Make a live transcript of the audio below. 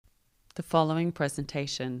The following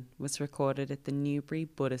presentation was recorded at the Newbury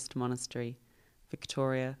Buddhist Monastery,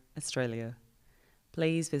 Victoria, Australia.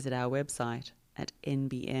 Please visit our website at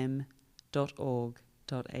nbm.org.au.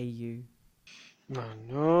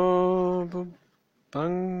 Mano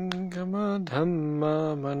Bhangama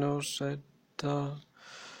Dhamma Manosetta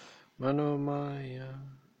Manomaya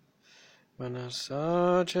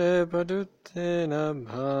Manasache Padutena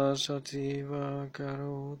Bhasativa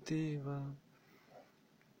Karotiva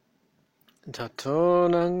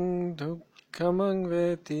Tatonang Dukhamang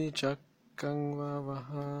Veti Chakang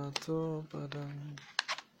Vavahato Padang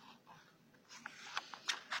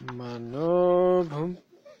Mano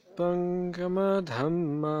Bhangama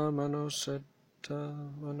Dhamma Manosetta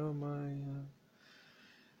Manomaya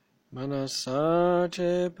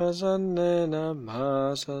Manasache Pasannena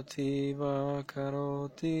Bhasativa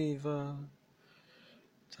Karotiva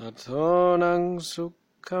Tatonang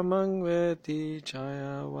Sukhamang Veti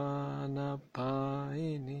Chayavana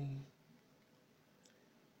Paini.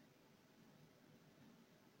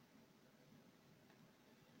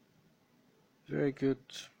 Very good.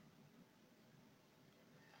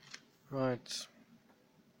 Right.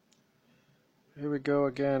 Here we go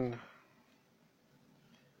again.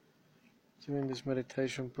 Doing this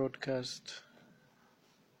meditation broadcast.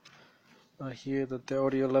 I hear that the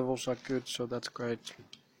audio levels are good, so that's great.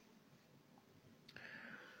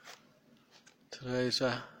 Today is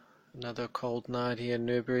another cold night here in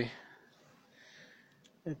Newbury.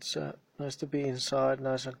 It's nice to be inside,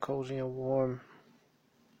 nice and cozy and warm.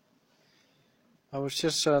 I was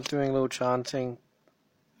just doing a little chanting.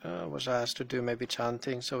 I was asked to do maybe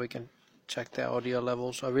chanting so we can check the audio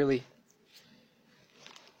levels. I really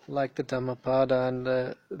like the Dhammapada,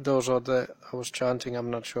 and those are I was chanting. I'm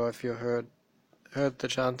not sure if you heard the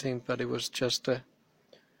chanting, but it was just the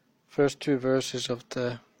first two verses of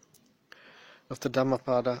the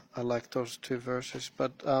Dhammapada. I like those two verses,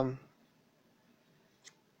 but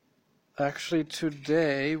actually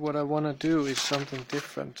today what I want to do is something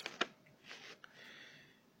different.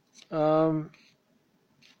 And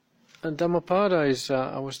Dhammapada is,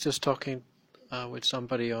 I was just talking with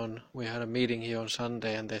somebody we had a meeting here on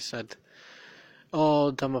Sunday, and they said,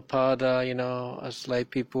 oh, Dhammapada, as lay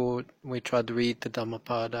people, we try to read the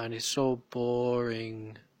Dhammapada, and it's so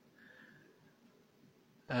boring.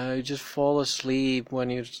 You just fall asleep when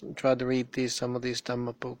you try to read some of these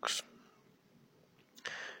Dhamma books.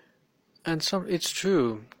 And it's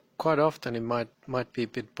true, quite often it might be a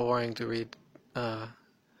bit boring to read,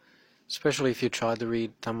 especially if you try to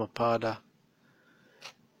read Dhammapada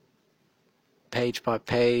page by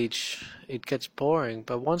page, it gets boring.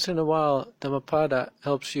 But once in a while, Dhammapada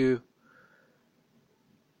helps you.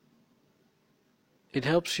 It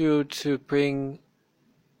helps you to bring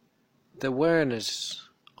the awareness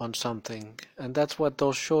on something, and that's what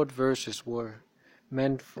those short verses were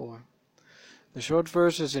meant for. The short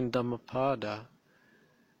verses in Dhammapada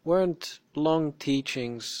weren't long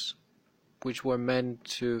teachings which were meant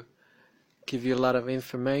to give you a lot of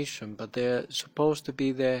information, but they're supposed to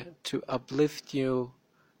be there to uplift you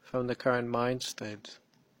from the current mind state.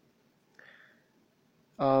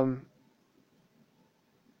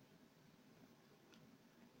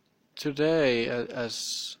 Today,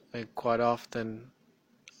 as quite often,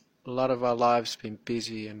 a lot of our lives been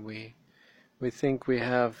busy, and we think we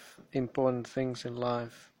have important things in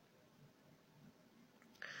life,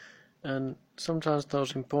 and sometimes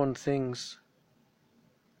those important things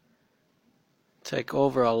take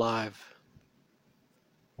over our life.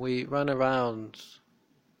 We run around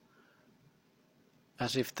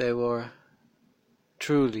as if they were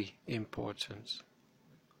truly important.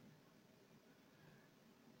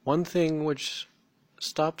 One thing which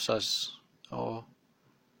stops us, or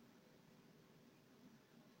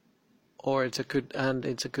it's a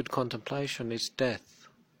good contemplation, is death.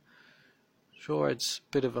 Sure, it's a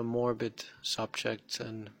bit of a morbid subject,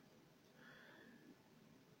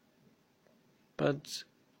 but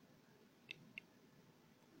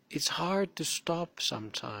it's hard to stop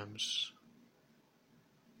sometimes.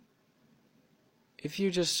 If you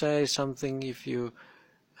just say something, if you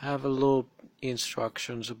have a little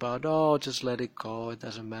instructions about, just let it go, it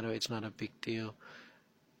doesn't matter, it's not a big deal,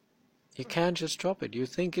 you can't just drop it. You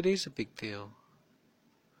think it is a big deal.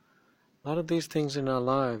 A lot of these things in our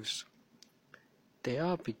lives, they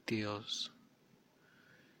are big deals.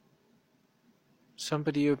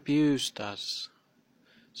 Somebody abused us.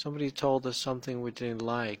 Somebody told us something we didn't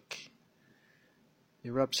like.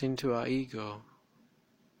 It rubs into our ego.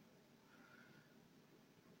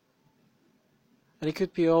 And it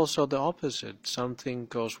could be also the opposite. Something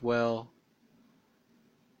goes well,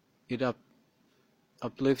 it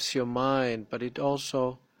uplifts your mind, but it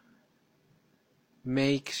also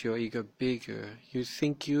makes your ego bigger. You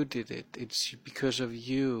think you did it. It's because of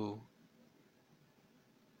you.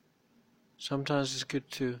 Sometimes it's good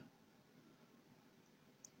to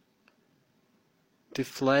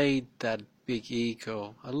deflate that big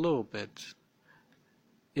ego a little bit.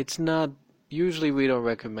 It's not, usually we don't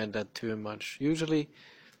recommend that too much. Usually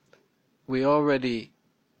we already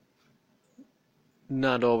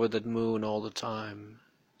not over the moon all the time.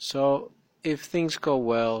 So if things go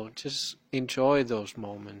well, just enjoy those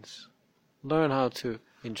moments. Learn how to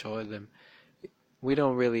enjoy them. We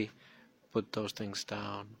don't really put those things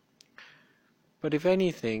down. But if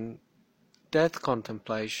anything, death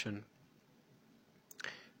contemplation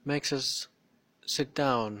makes us sit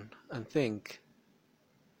down and think,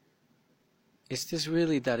 is this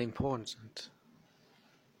really that important?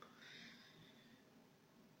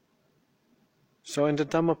 So in the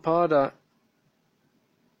Dhammapada,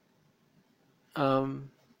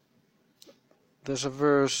 there's a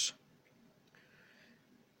verse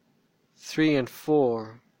 3 and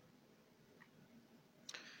 4.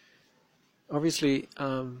 Obviously,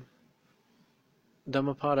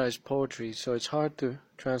 Dhammapada is poetry, so it's hard to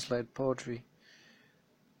translate poetry.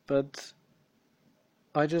 But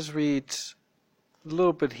I just read a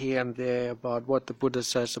little bit here and there about what the Buddha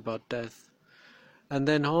says about death. And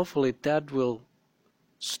then hopefully that will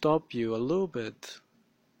stop you a little bit,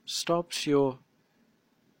 stops your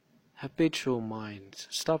habitual mind,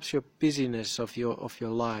 stops your busyness of your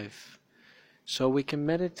life, so we can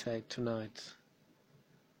meditate tonight.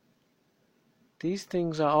 These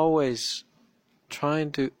things are always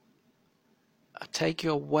trying to take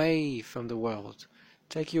you away from the world,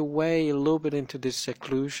 take you away a little bit into this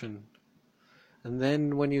seclusion. And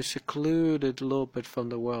then when you seclude it a little bit from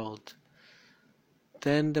the world,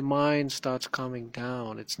 then the mind starts coming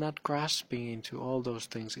down. It's not grasping into all those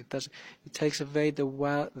things. It takes away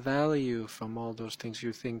the value from all those things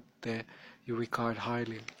you think that you regard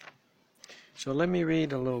highly. So let me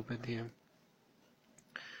read a little bit here.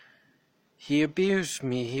 He abused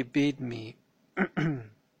me, he beat me,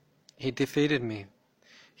 he defeated me,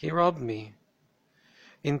 he robbed me.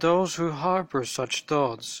 In those who harbor such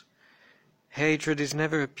thoughts, hatred is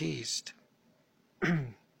never appeased.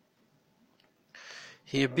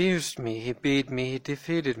 He abused me, he beat me, he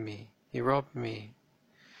defeated me, he robbed me.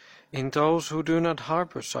 In those who do not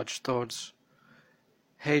harbor such thoughts,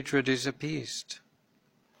 hatred is appeased.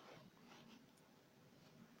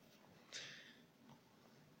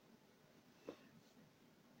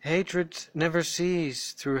 Hatred never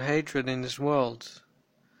ceases through hatred in this world.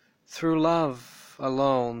 Through love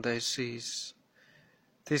alone they cease.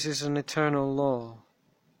 This is an eternal law.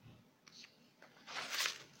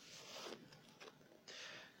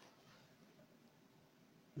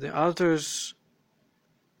 The others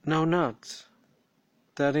know not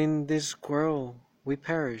that in this quarrel we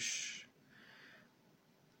perish.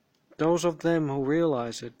 Those of them who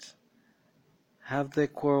realize it have their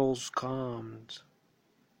quarrels calmed.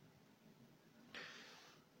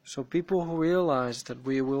 So people who realize that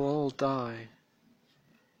we will all die,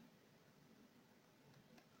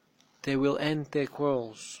 they will end their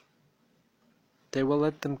quarrels. They will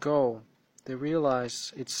let them go. They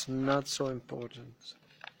realize it's not so important.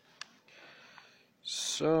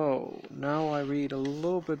 So now I read a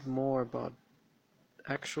little bit more about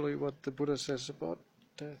actually what the Buddha says about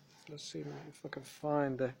death. Let's see if I can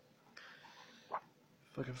find the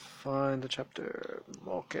chapter.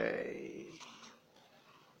 Okay.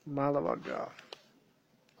 Malavagga.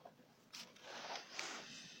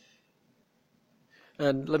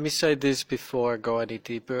 And let me say this before I go any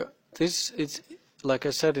deeper. This is, like I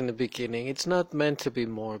said in the beginning, it's not meant to be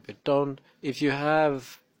morbid. If you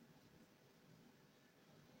have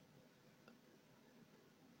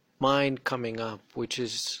mind coming up, which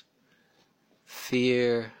is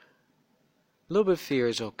fear, a little bit of fear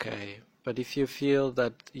is okay. But if you feel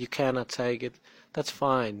that you cannot take it, that's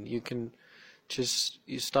fine. You can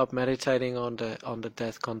you stop meditating on the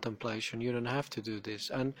death contemplation. You don't have to do this.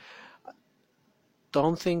 And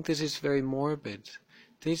don't think this is very morbid.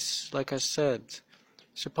 This, like I said,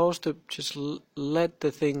 supposed to just let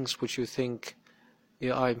the things which you think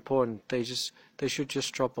are important, they should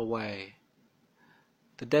just drop away.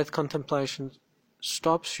 The death contemplation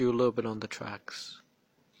stops you a little bit on the tracks.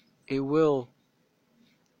 It will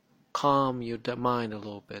calm your mind a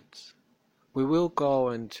little bit. We will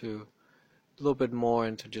go into a little bit more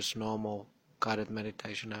into just normal guided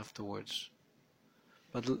meditation afterwards.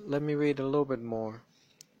 But let me read a little bit more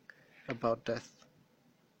about death.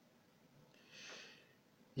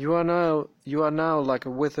 You are now like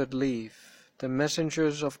a withered leaf. The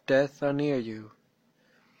messengers of death are near you.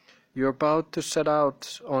 You are about to set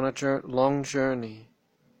out on a long journey,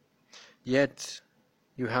 yet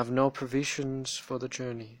you have no provisions for the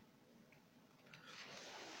journey.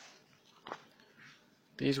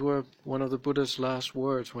 These were one of the Buddha's last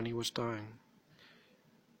words when he was dying.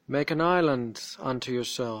 Make an island unto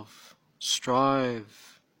yourself.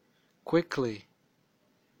 Strive quickly.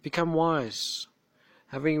 Become wise.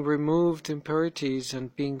 Having removed impurities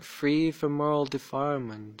and being free from moral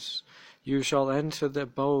defilements, you shall enter the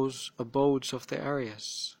abodes of the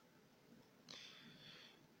Aryas.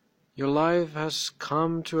 Your life has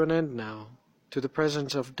come to an end now. To the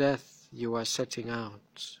presence of death you are setting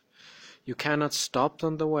out. You cannot stop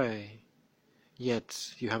on the way,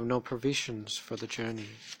 yet you have no provisions for the journey.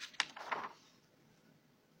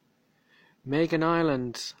 Make an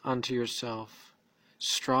island unto yourself.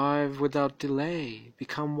 Strive without delay.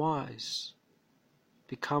 Become wise.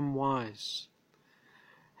 Become wise.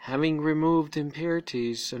 Having removed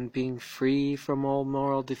impurities and being free from all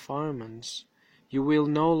moral defilements, you will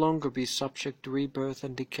no longer be subject to rebirth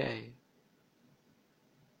and decay.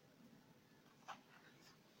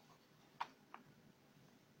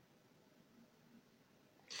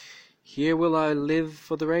 Here will I live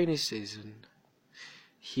for the rainy season.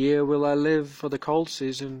 Here will I live for the cold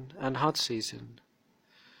season and hot season.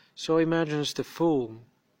 So imagines the fool,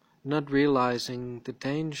 not realizing the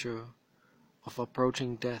danger of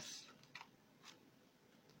approaching death.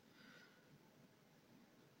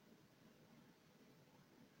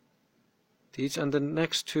 These and the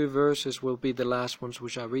next two verses will be the last ones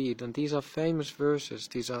which I read, and these are famous verses.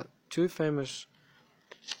 These are two famous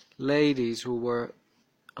ladies who were,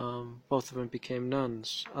 both of them became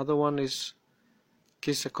nuns. Other one is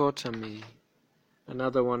Kisakotami,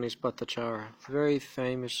 another one is Bhattacharya. Very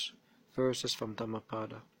famous verses from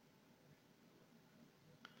Dhammapada.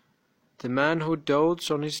 The man who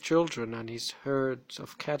dotes on his children and his herds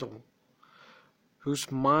of cattle,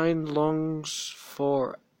 whose mind longs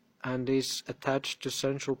for and is attached to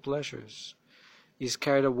sensual pleasures, is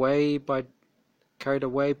carried away by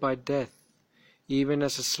death, even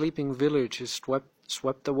as a sleeping village is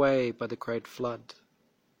swept away by the great flood.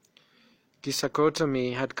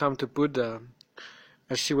 Kisakotami had come to Buddha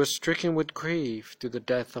as she was stricken with grief to the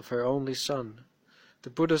death of her only son.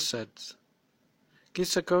 The Buddha said,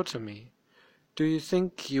 Kisakotami, do you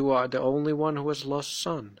think you are the only one who has lost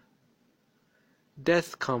son?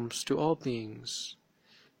 Death comes to all beings.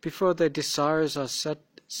 Before their desires are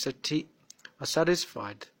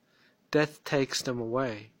satisfied, death takes them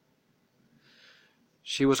away.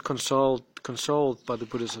 She was consoled by the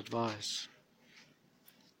Buddha's advice.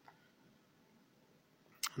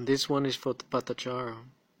 And this one is for Bhattacharya.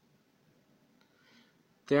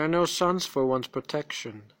 There are no sons for one's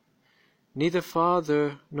protection, neither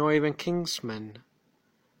father nor even kinsmen.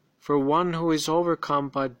 For one who is overcome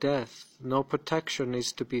by death, no protection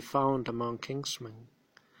is to be found among kinsmen.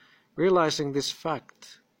 Realizing this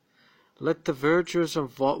fact, let the virtuous and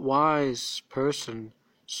wise person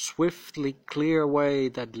swiftly clear a way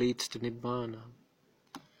that leads to Nibbana.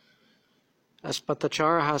 As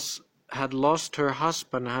Bhattacharya had lost her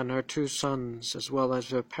husband and her two sons, as well as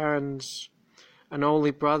her parents and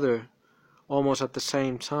only brother, almost at the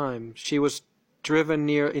same time, she was driven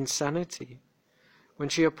near insanity. When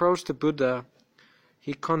she approached the Buddha,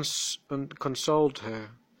 he consoled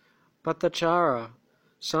her. Bhattacharya,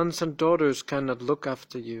 sons and daughters cannot look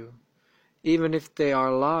after you. Even if they are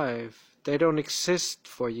alive, they don't exist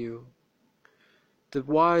for you. The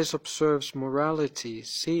wise observes morality,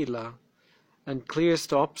 sila, and clears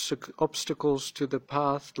the obstacles to the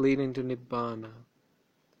path leading to Nibbana.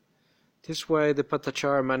 This way the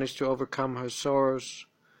Bhattacharya managed to overcome her sorrows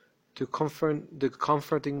to comfort the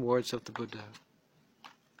comforting words of the Buddha.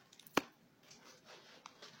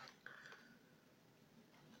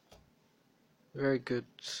 Very good.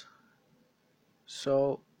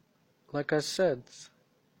 So, like I said,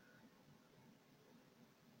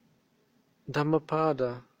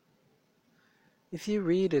 Dhammapada, if you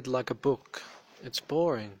read it like a book, it's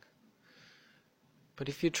boring. But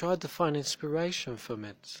if you try to find inspiration from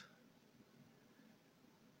it,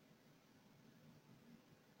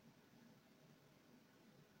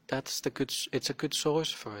 it's a good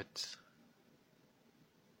source for it.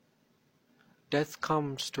 Death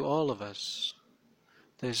comes to all of us.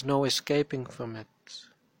 There's no escaping from it.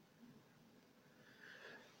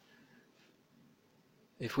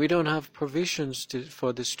 If we don't have provisions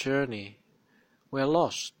for this journey, we're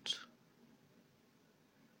lost.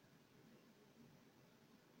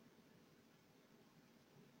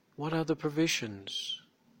 What are the provisions?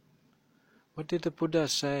 What did the Buddha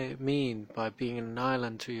mean by being an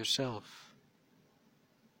island to yourself?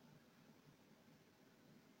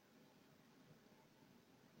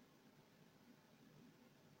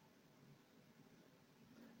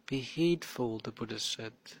 Be heedful, the Buddha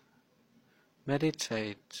said.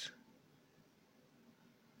 Meditate.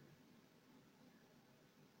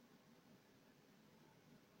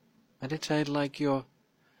 Meditate like your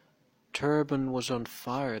turban was on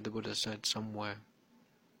fire, the Buddha said somewhere.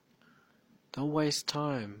 Don't waste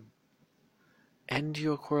time. End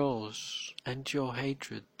your quarrels, end your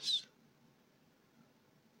hatreds.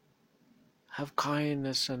 Have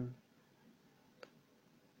kindness and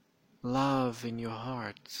love in your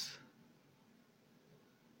heart.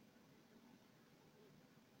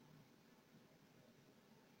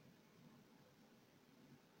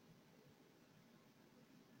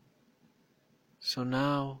 So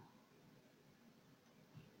now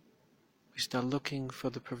we start looking for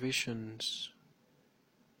the provisions.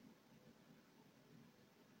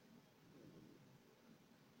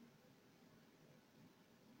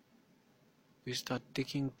 We start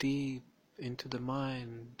digging deep into the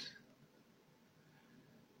mind,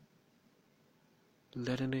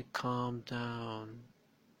 letting it calm down.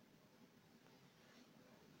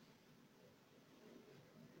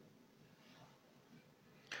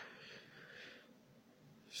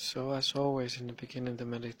 So as always in the beginning of the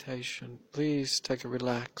meditation, please take a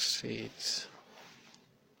relaxed seat.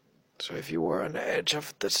 So if you were on the edge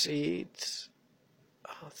of the seat,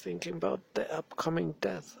 thinking about the upcoming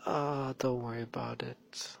death, don't worry about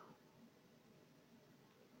it.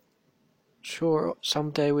 Sure,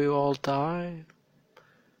 someday we will all die,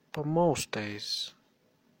 but most days,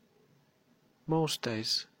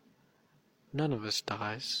 none of us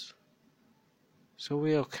dies. So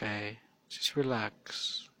we're okay. Just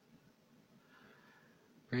relax.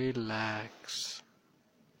 Relax.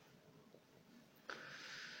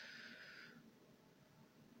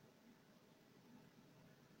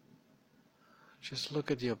 Just look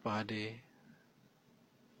at your body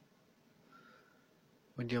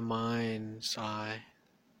with your mind's eye.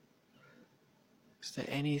 Is there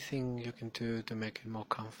anything you can do to make it more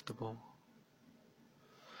comfortable?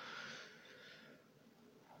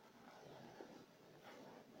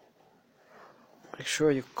 Make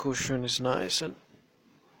sure your cushion is nice and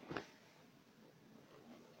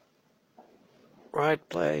right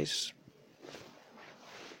place.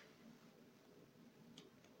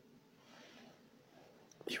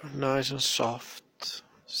 You're nice and soft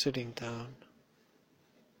sitting down.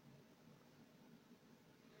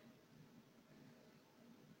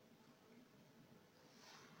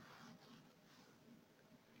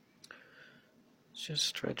 Just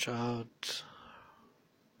stretch out.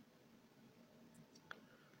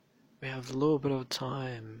 We have a little bit of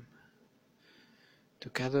time to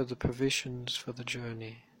gather the provisions for the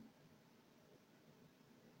journey.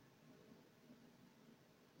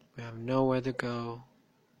 We have nowhere to go,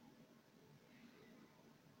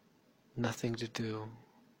 nothing to do.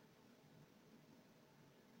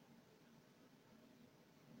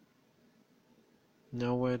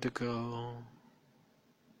 Nowhere to go,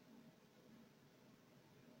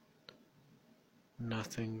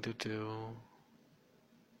 nothing to do.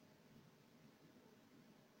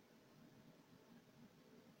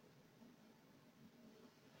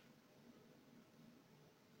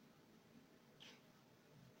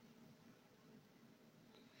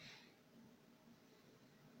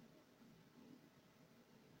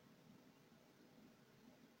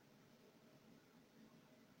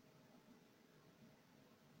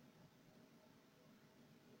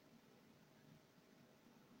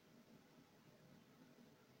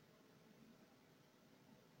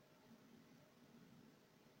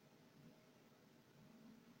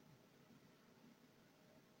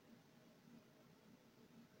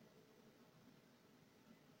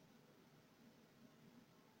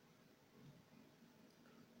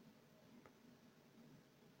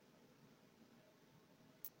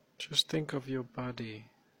 Just think of your body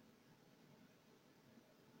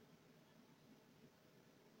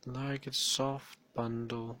like a soft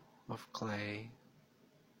bundle of clay.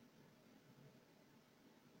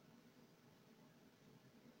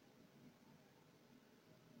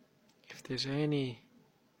 If there's any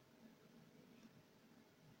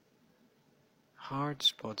hard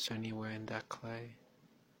spots anywhere in that clay,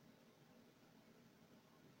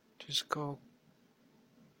 just go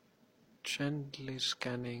gently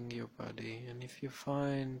scanning your body, and if you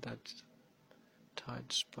find that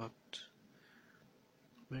tight spot,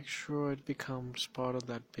 make sure it becomes part of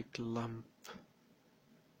that big lump,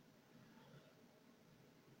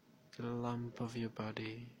 the lump of your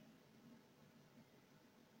body.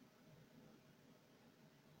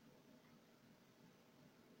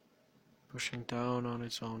 Pushing down on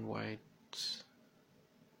its own weight,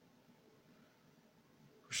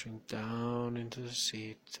 pushing down into the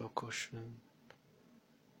seat or cushion.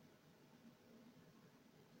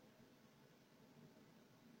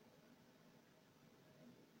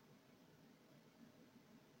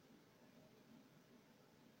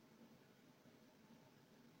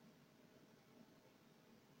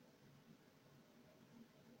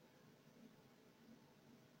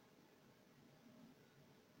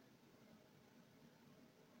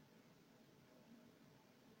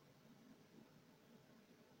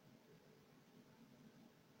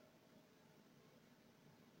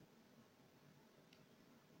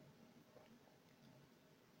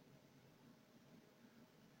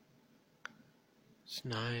 It's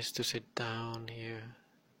nice to sit down here.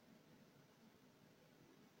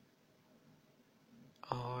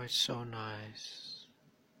 Oh, it's so nice.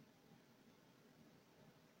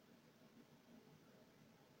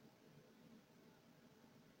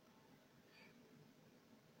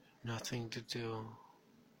 Nothing to do.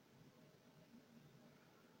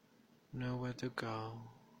 Nowhere to go.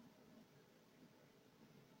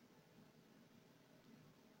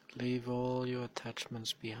 Leave all your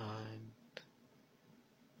attachments behind.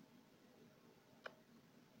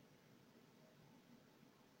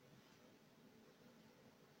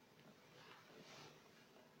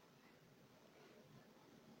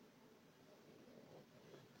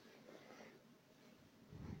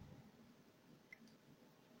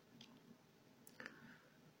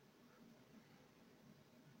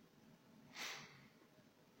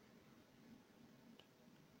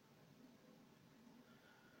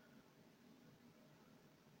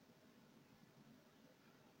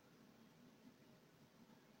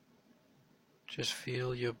 Just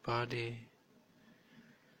feel your body.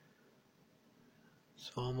 It's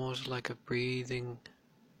almost like a breathing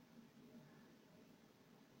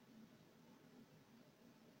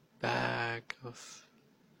bag of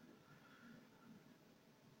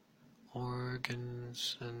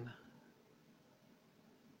organs and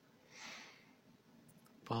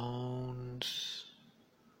bones.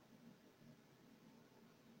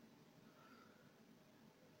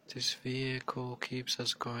 This vehicle keeps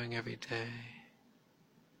us going every day.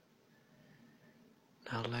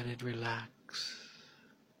 Now let it relax.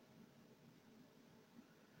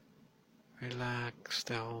 Relax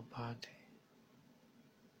the whole body.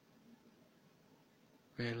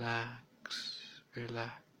 Relax,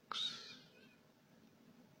 relax.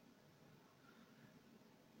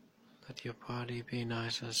 Let your body be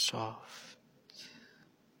nice and soft.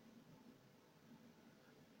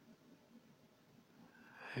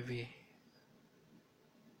 Heavy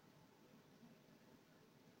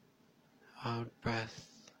out breath.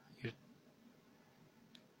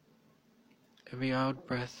 Every out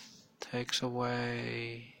breath takes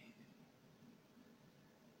away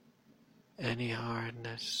any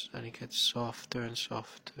hardness, and it gets softer and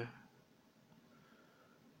softer.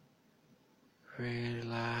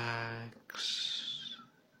 Relax.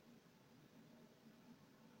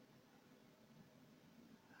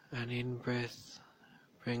 And in breath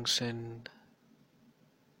brings in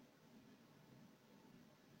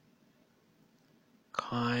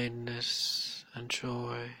kindness and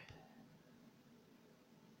joy.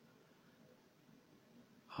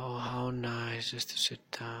 Oh, how nice it is to sit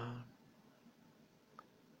down.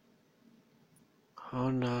 How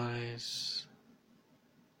nice.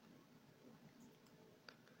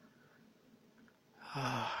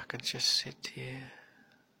 Ah, I can just sit here.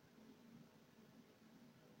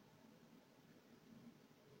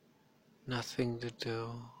 Nothing to do.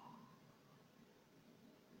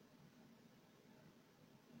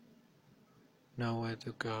 Nowhere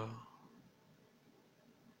to go.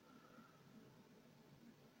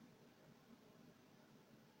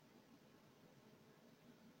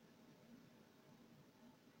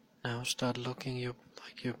 Now start looking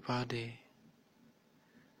like your body.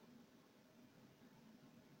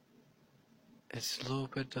 It's a little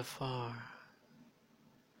bit afar.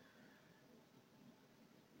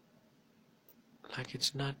 Like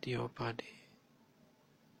it's not your body.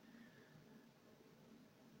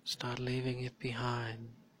 Start leaving it behind.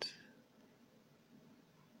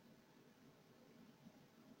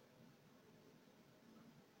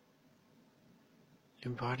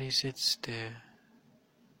 Your body sits there,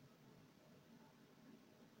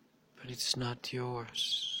 but it's not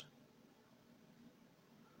yours.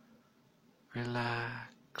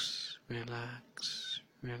 Relax, relax,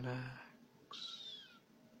 relax.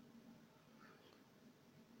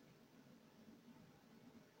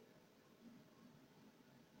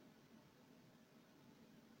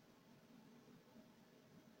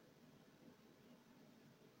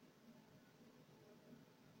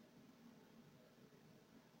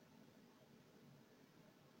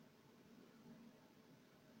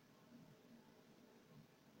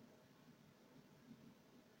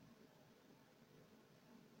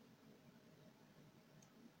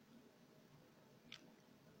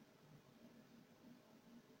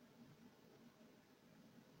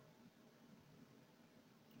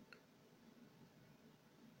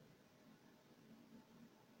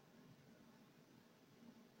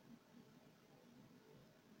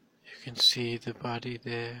 You can see the body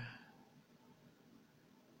there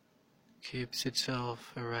keeps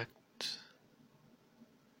itself erect.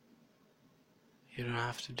 You don't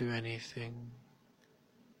have to do anything.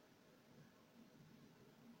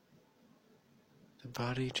 The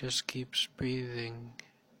body just keeps breathing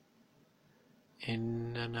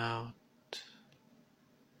in and out.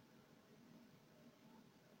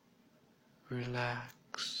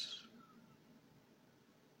 Relax.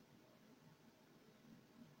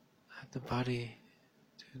 Let the body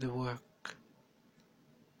do the work.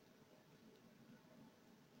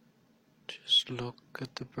 Just look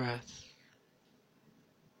at the breath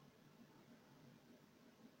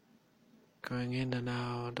going in and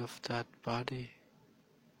out of that body.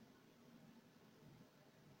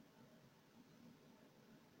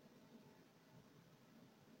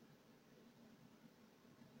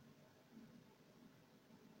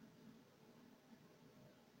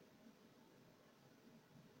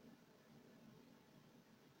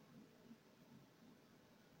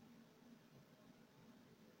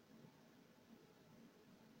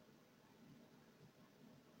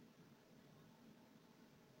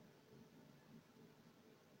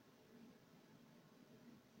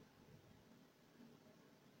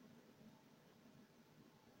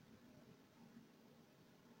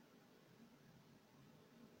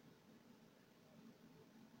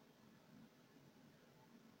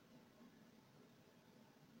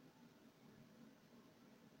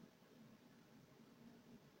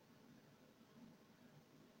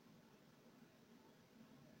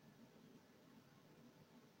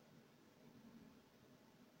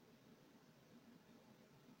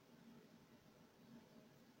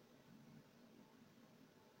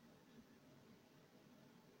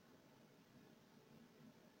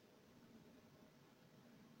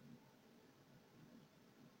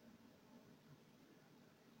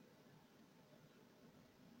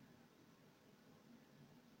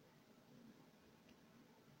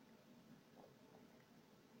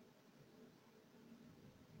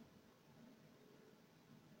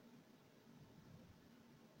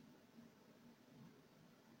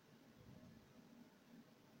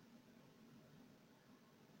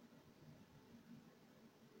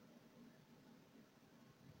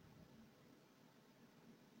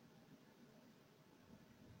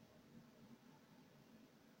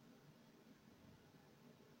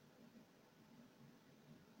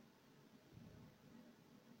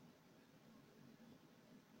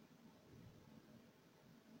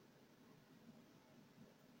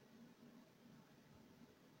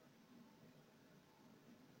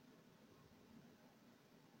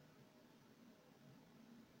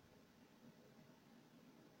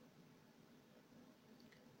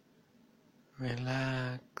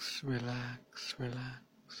 Relax, relax, relax.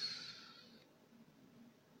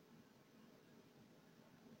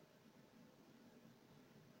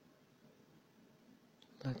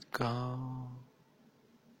 Let go.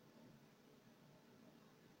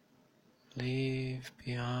 Leave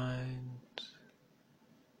behind.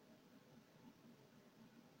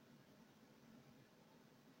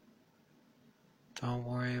 Don't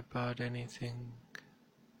worry about anything.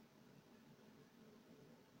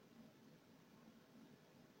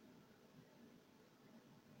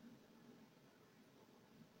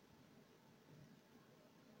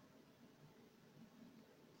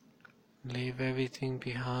 Leave everything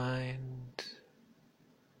behind,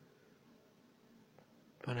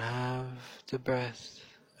 but have the breath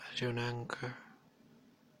as your anchor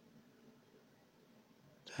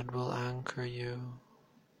that will anchor you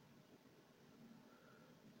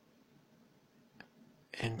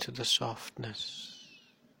into the softness.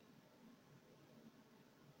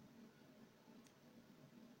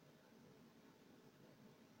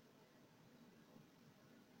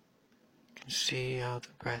 You can see how the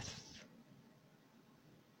breath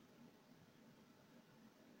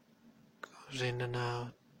goes in and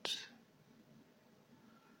out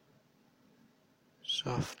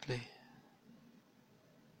softly.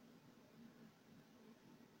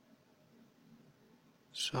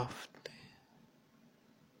 Softly.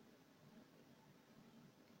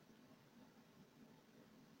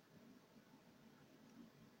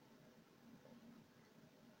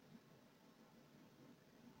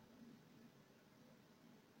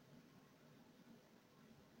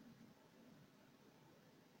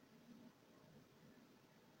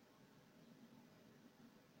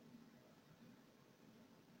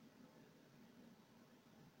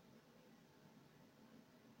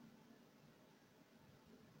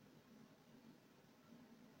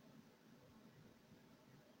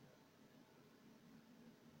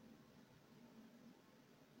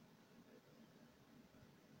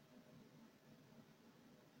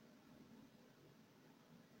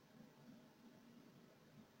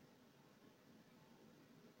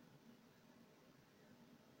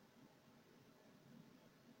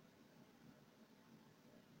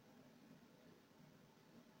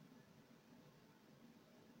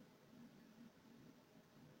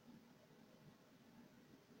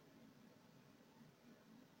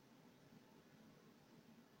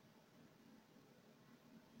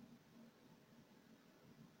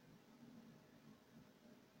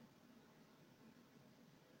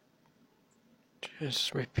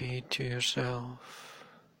 Just repeat to yourself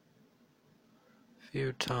a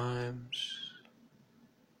few times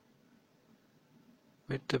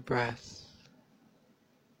with the breath.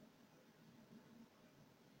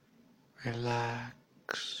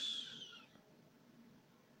 Relax,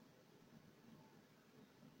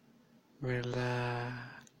 relax.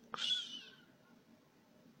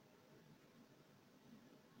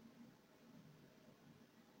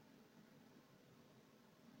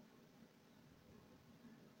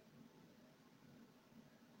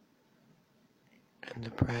 And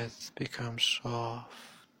the breath becomes soft.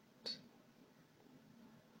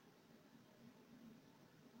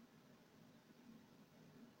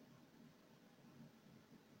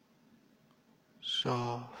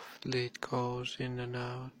 Softly it goes in and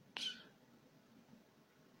out.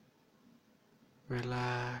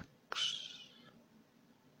 Relax.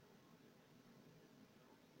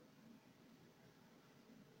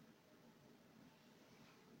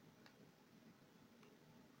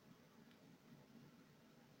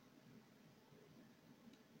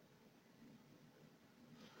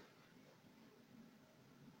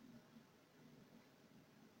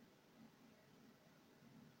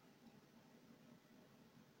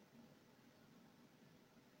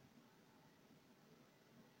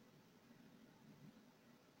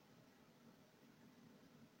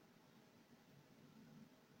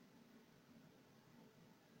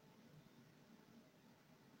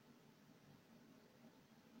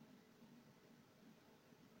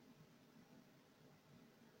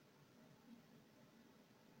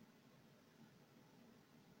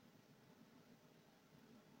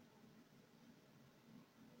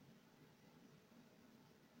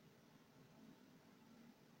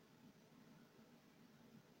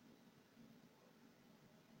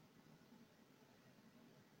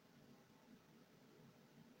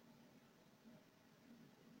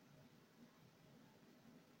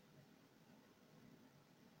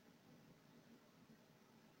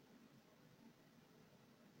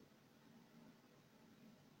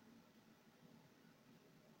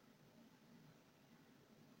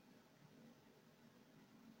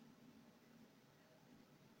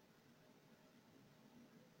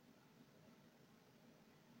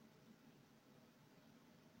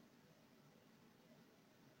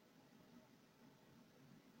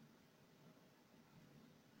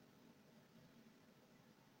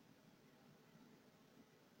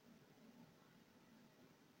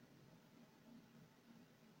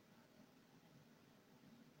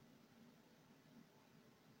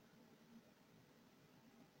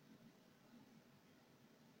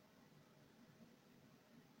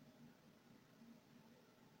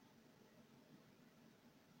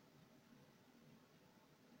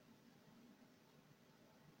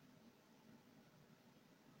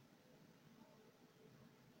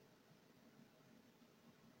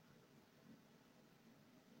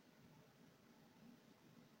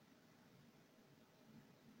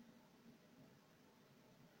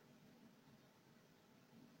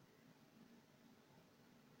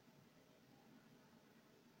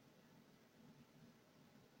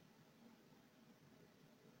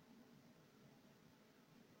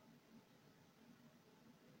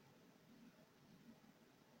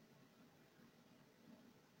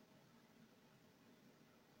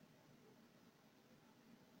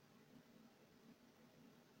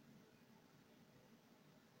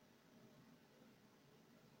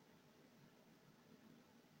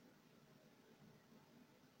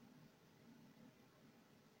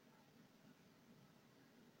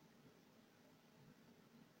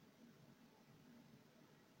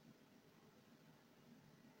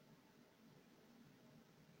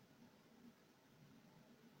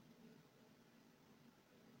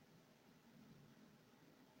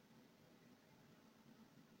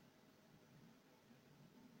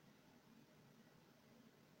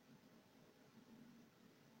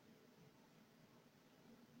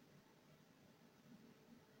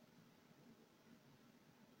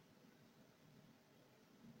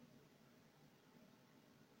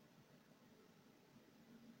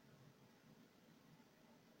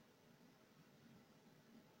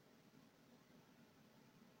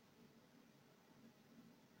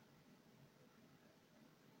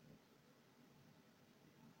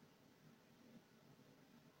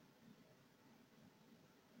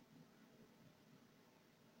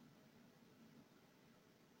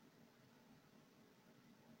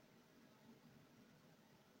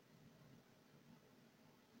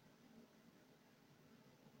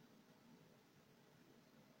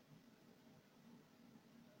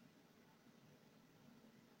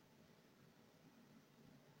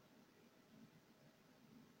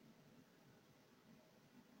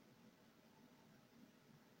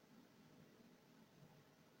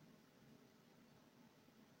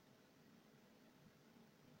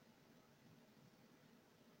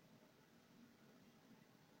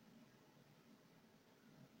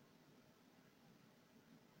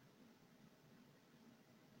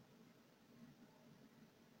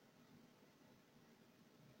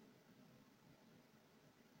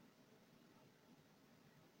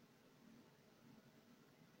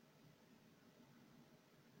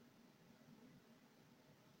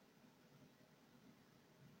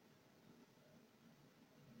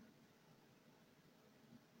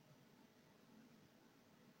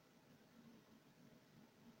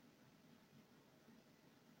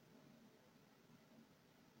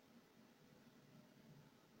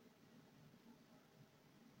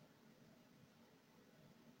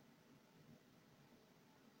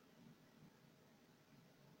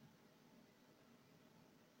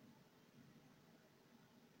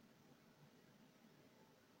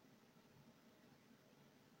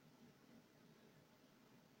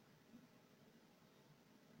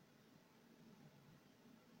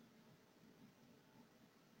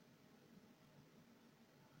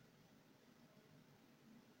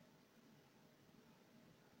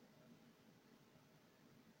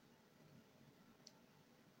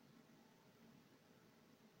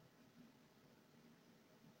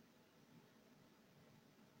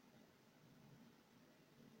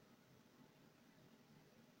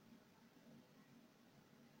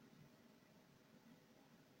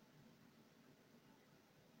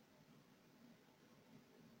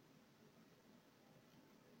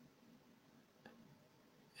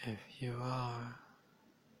 If you are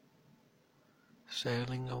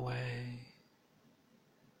sailing away,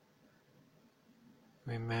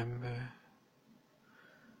 remember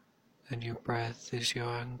that your breath is your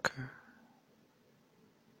anchor.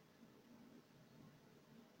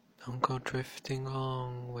 Don't go drifting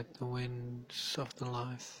along with the winds of the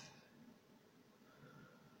life.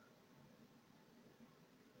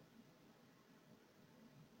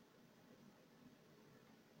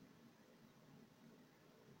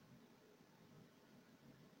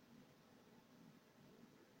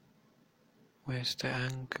 Where's the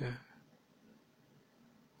anchor?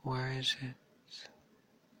 Where is it?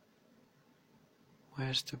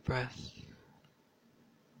 Where's the breath?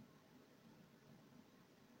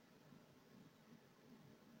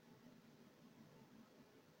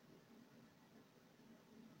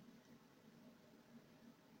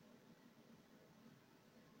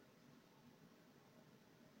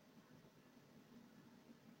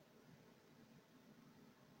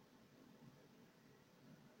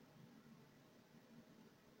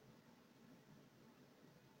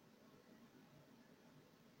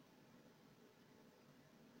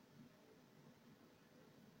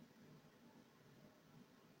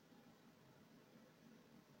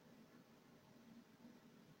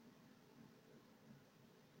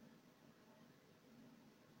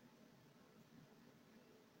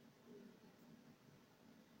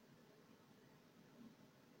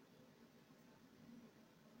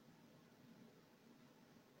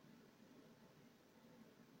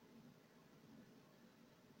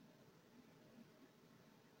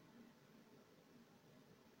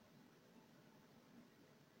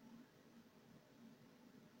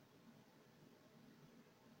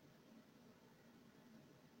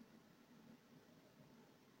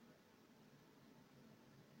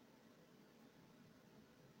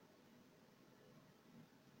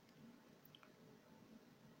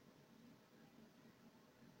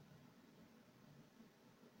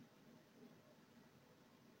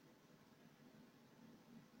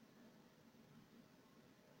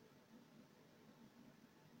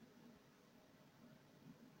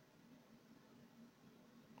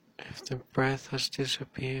 If the breath has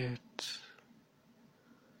disappeared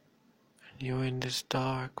and you're in this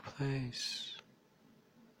dark place,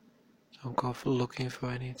 don't go looking for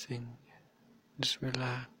anything. Just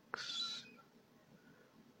relax,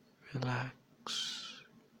 relax,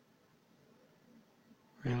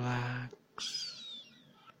 relax.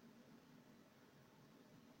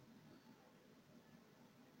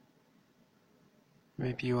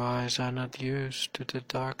 Maybe your eyes are not used to the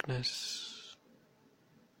darkness.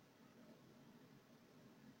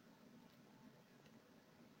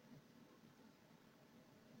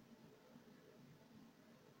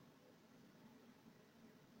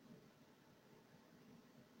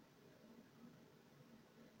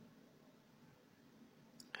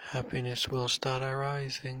 Happiness will start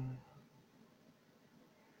arising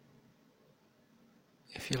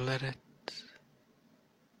if you let it.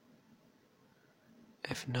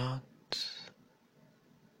 If not,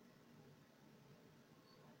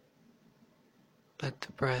 let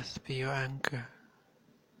the breath be your anchor.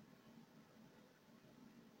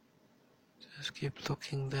 Just keep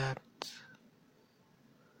looking that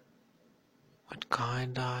with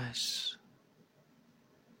kind eyes,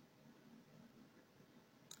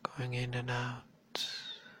 going in and out,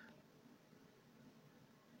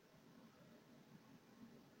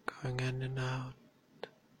 going in and out.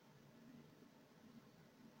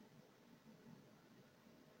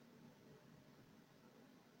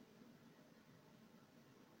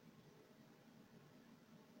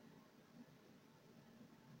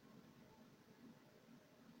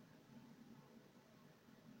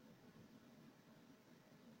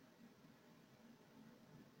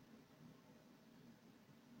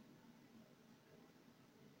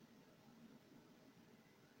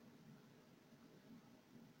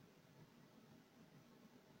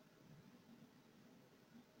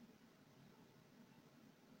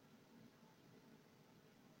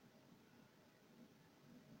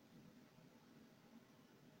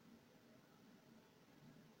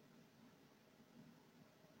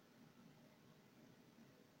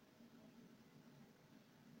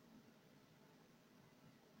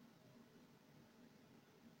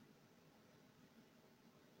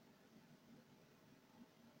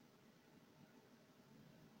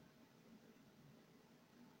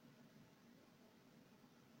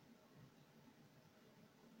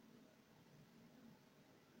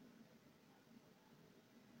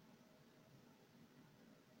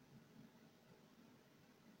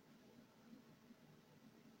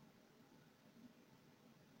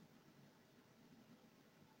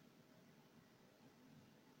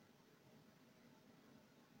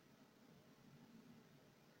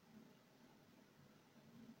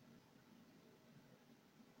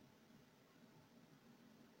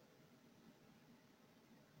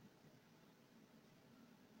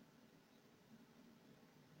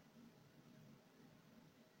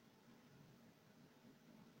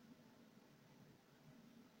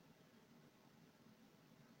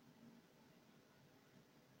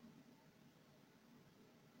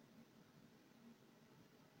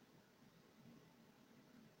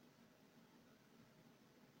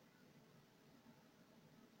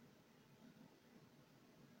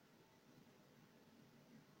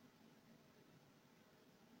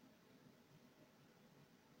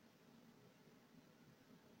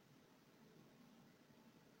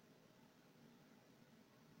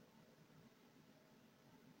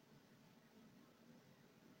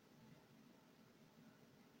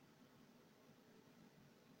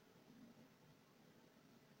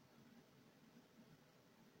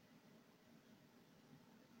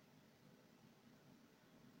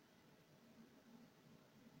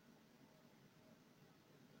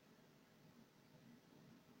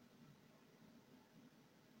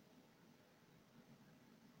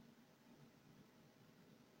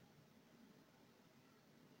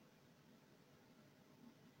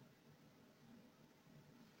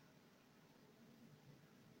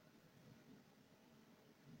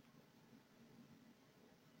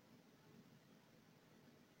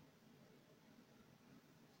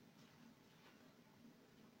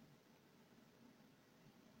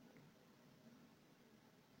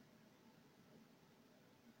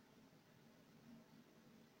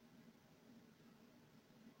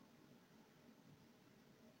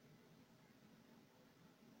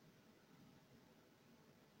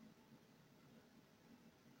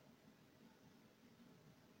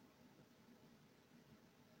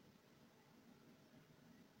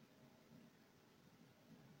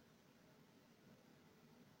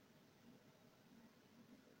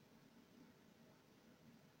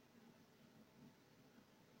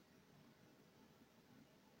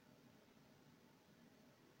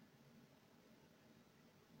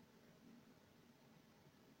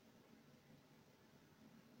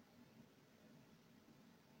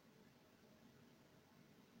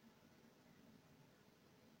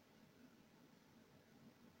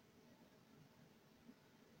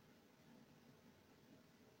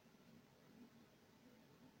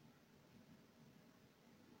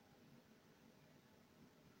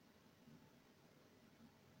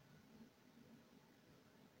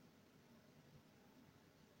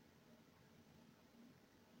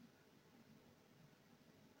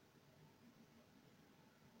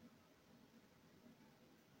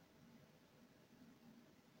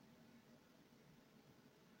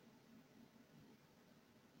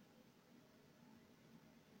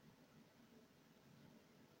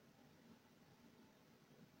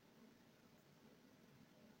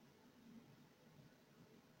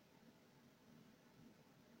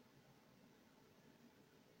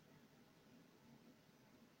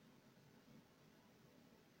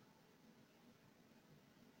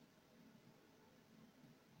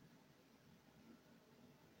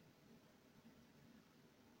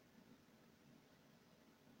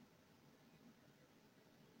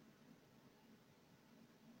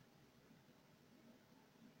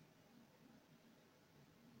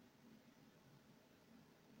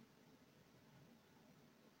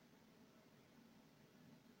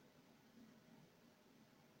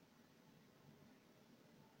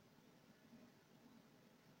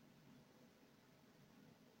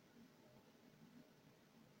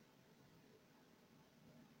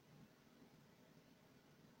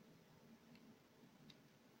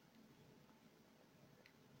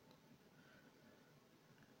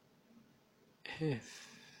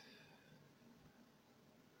 If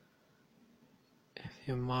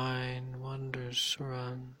your mind wanders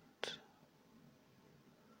around,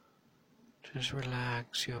 just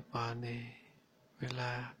relax your body.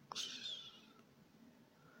 Relax.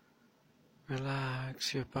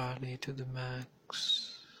 Relax your body to the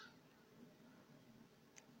max.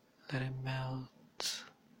 Let it melt.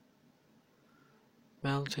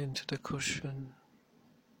 Melt into the cushion.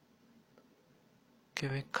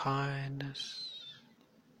 Give it kindness.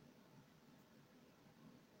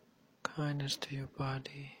 Kindness to your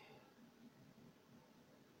body.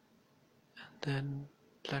 And then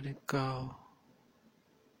let it go.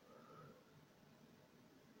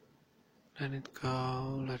 Let it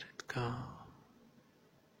go, let it go.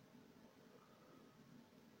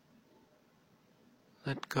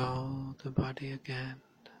 Let go the body again.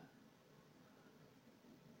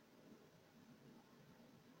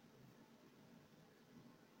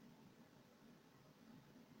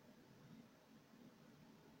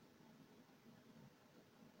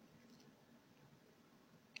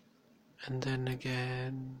 And then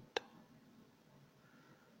again,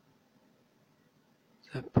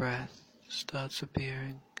 the breath starts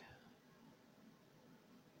appearing.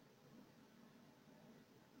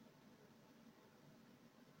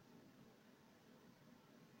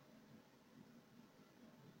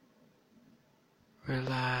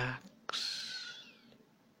 Relax,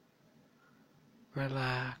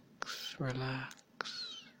 relax, relax.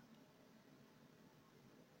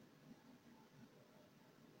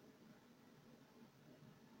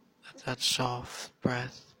 Let that soft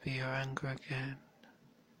breath be your anchor again.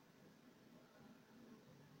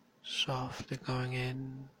 Softly going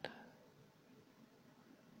in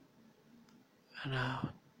and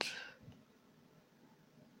out.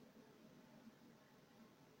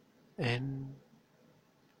 In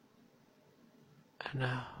and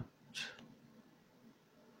out.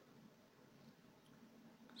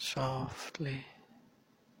 Softly,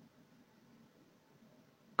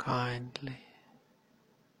 kindly,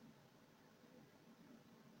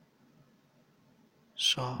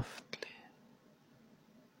 softly.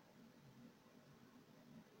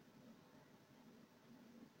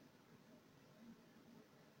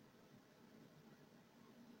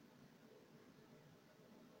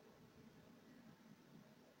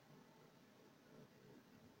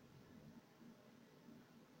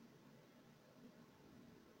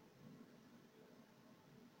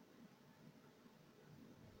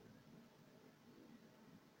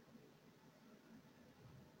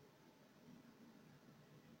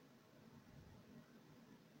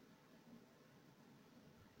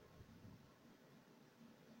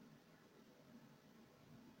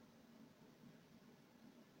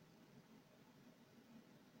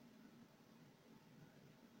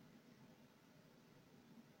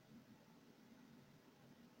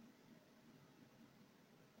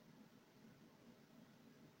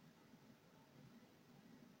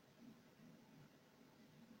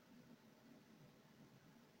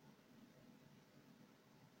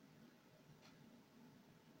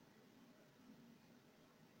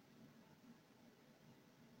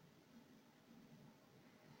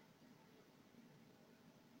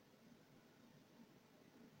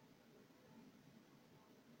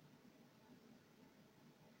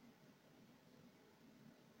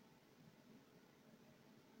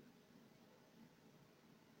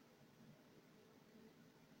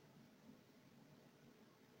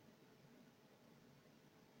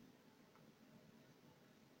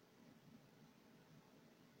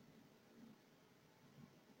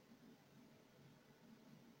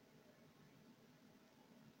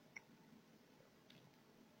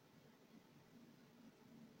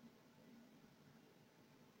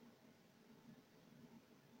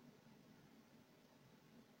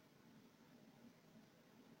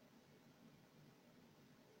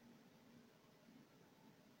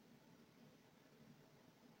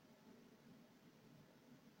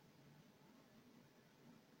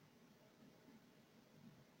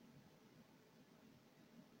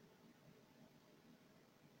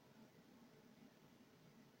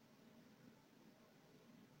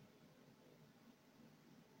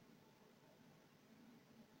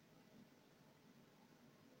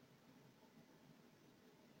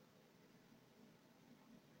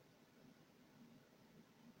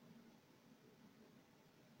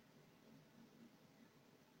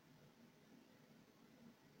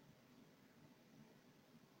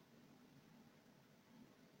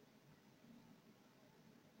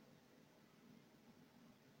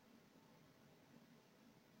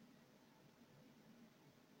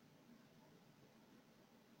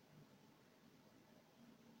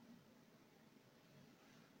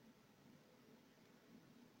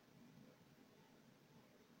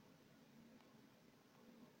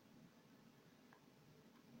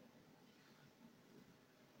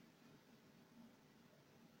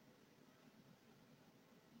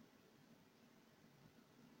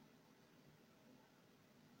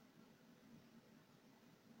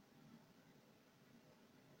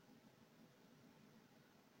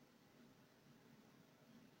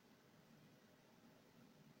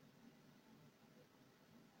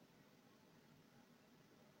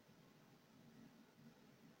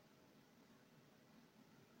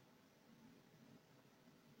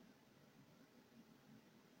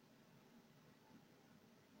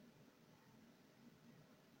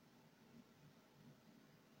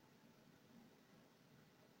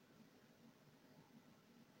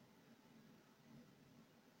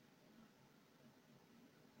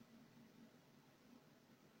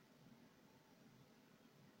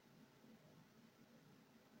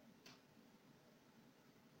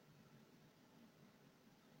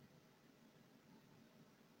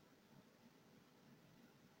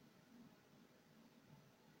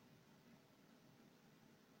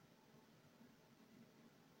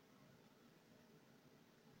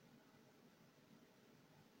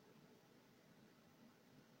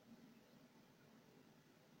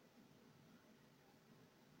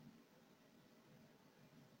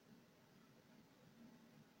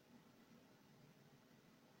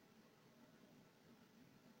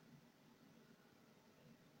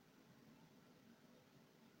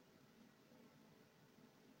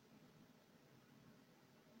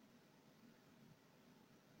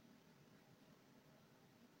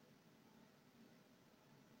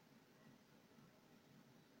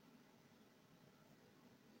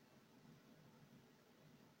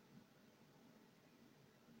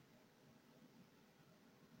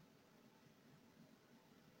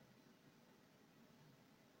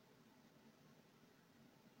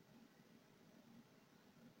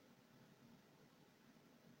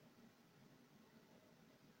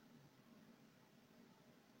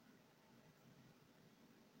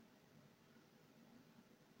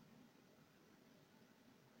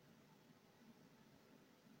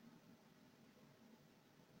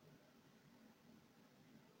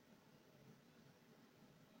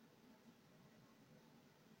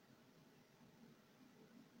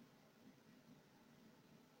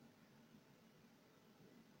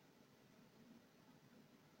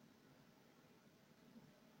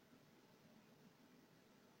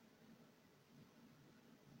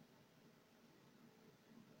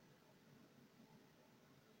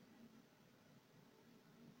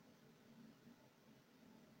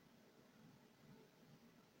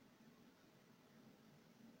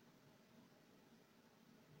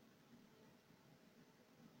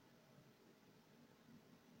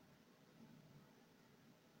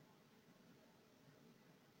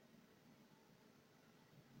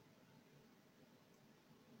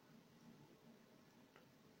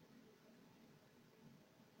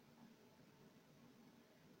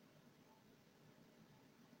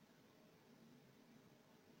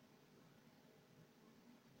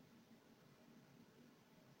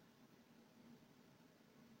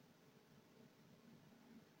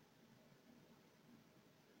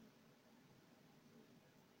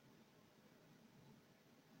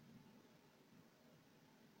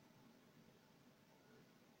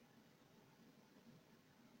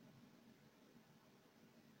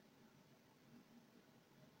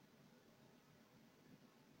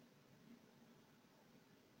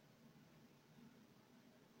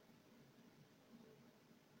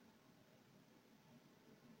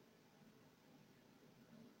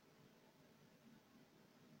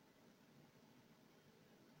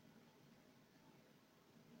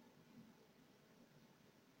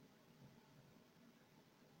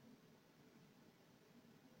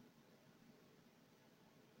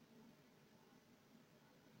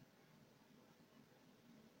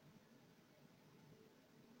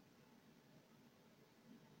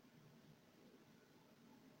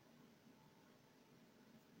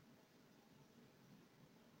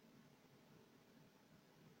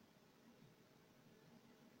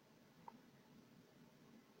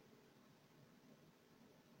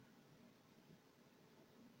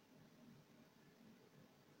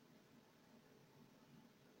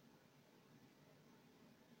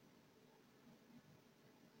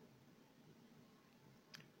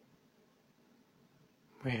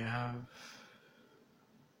 We have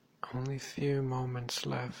only few moments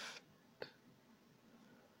left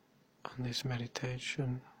on this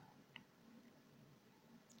meditation.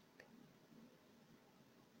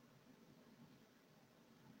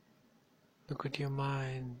 Look at your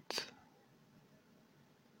mind.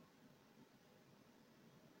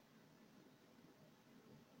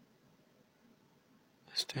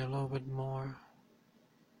 Stay a little bit more.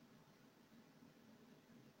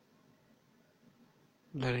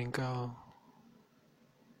 Letting go.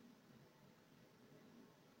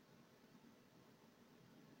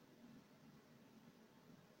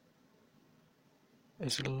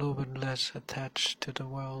 Is a little bit less attached to the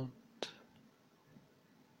world.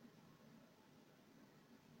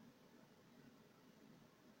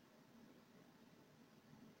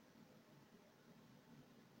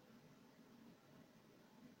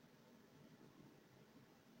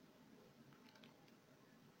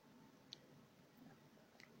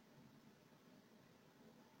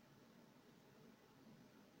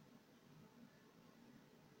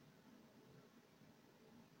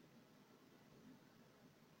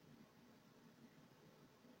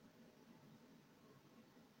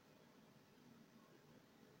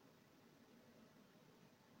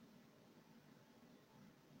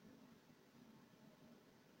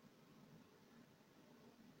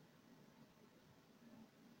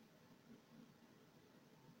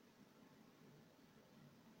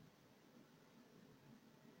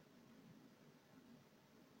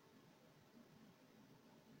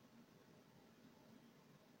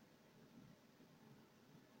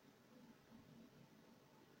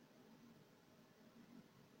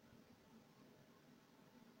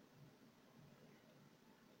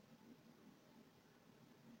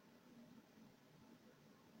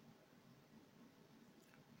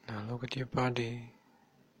 Now look at your body.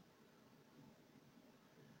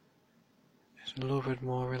 It's a little bit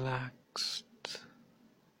more relaxed,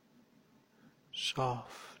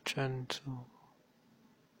 soft, gentle.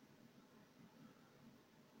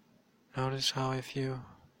 Notice how if you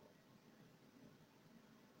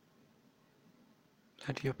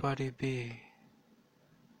let your body be,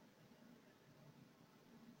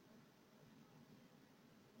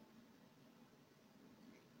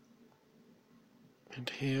 it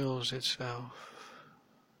heals itself.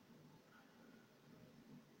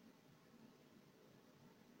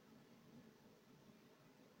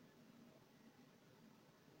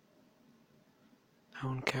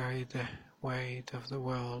 Don't carry the weight of the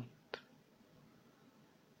world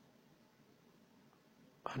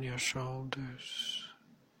on your shoulders,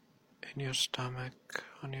 in your stomach,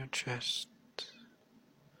 on your chest.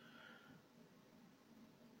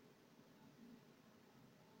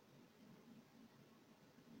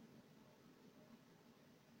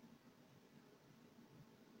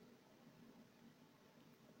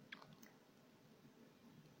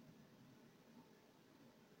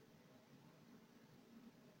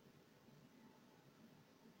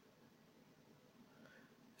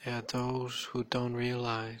 There are those who don't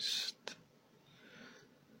realize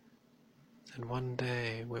that one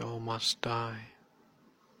day we all must die.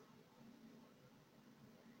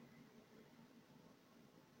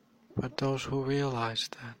 But those who realize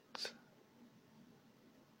that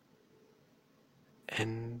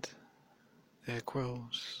end their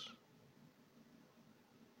quarrels.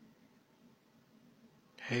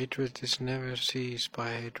 Hatred is never ceased by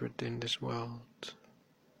hatred in this world.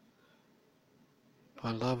 By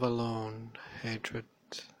love alone, hatred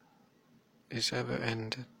is ever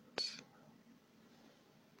ended.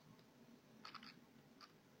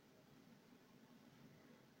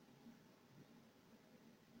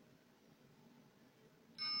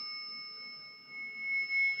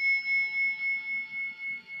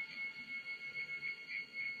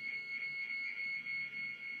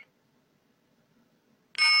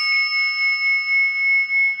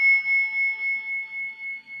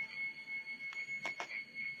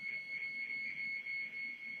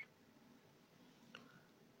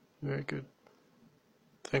 Very good.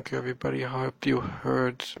 Thank you, everybody. I hope you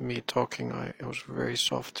heard me talking. It was very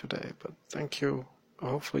soft today, but thank you.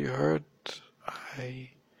 Hopefully you heard.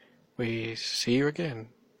 We see you again.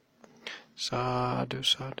 Sadhu,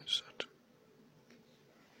 sadhu, sadhu.